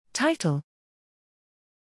Title: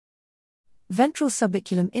 Ventral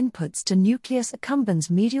subiculum inputs to nucleus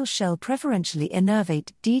accumbens medial shell preferentially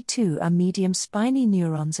innervate D2R medium spiny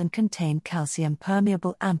neurons and contain calcium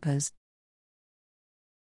permeable AMPARs.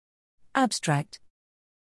 Abstract: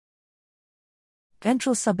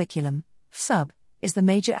 Ventral subiculum, sub, is the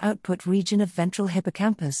major output region of ventral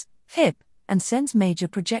hippocampus, hip, and sends major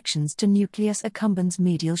projections to nucleus accumbens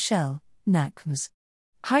medial shell, NACMS.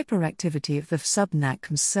 Hyperactivity of the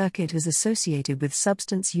sub-NACMS circuit is associated with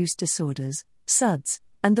substance use disorders, SUDs,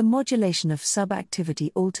 and the modulation of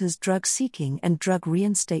sub-activity alters drug-seeking and drug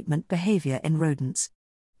reinstatement behavior in rodents.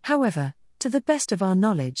 However, to the best of our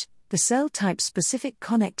knowledge, the cell-type specific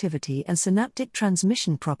connectivity and synaptic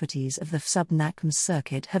transmission properties of the sub-NACMS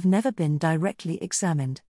circuit have never been directly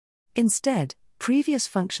examined. Instead, previous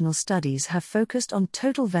functional studies have focused on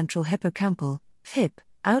total ventral hippocampal, HIP,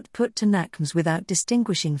 output to NACMS without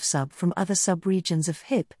distinguishing sub from other subregions of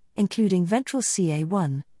HIP, including ventral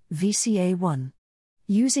CA1, VCA1.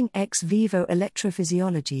 Using ex vivo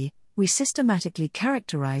electrophysiology, we systematically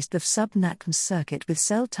characterized the sub-NACMS circuit with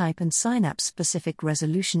cell type and synapse-specific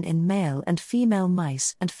resolution in male and female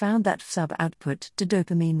mice and found that sub-output to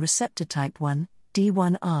dopamine receptor type 1,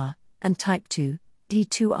 D1R, and type 2,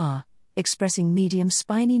 D2R, expressing medium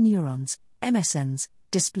spiny neurons, MSNs,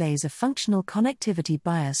 displays a functional connectivity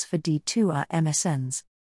bias for D2R MSNs.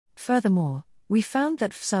 Furthermore, we found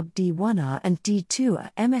that sub-D1R and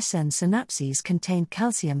D2R MSN synapses contain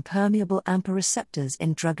calcium permeable AMPA receptors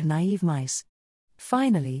in drug-naive mice.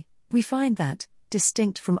 Finally, we find that,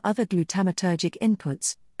 distinct from other glutamatergic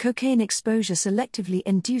inputs, cocaine exposure selectively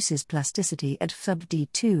induces plasticity at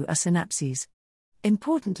sub-D2R synapses.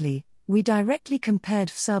 Importantly, we directly compared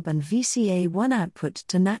sub and VCA1 output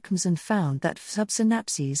to NACMS and found that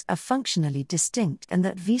subsynapses are functionally distinct and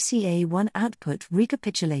that VCA1 output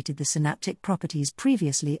recapitulated the synaptic properties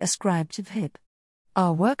previously ascribed to HIP.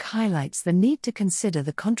 Our work highlights the need to consider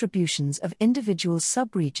the contributions of individual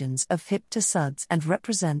subregions of HIP to SUDs and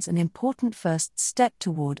represents an important first step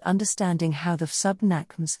toward understanding how the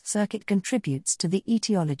sub-NACMS circuit contributes to the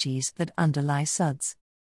etiologies that underlie SUDs.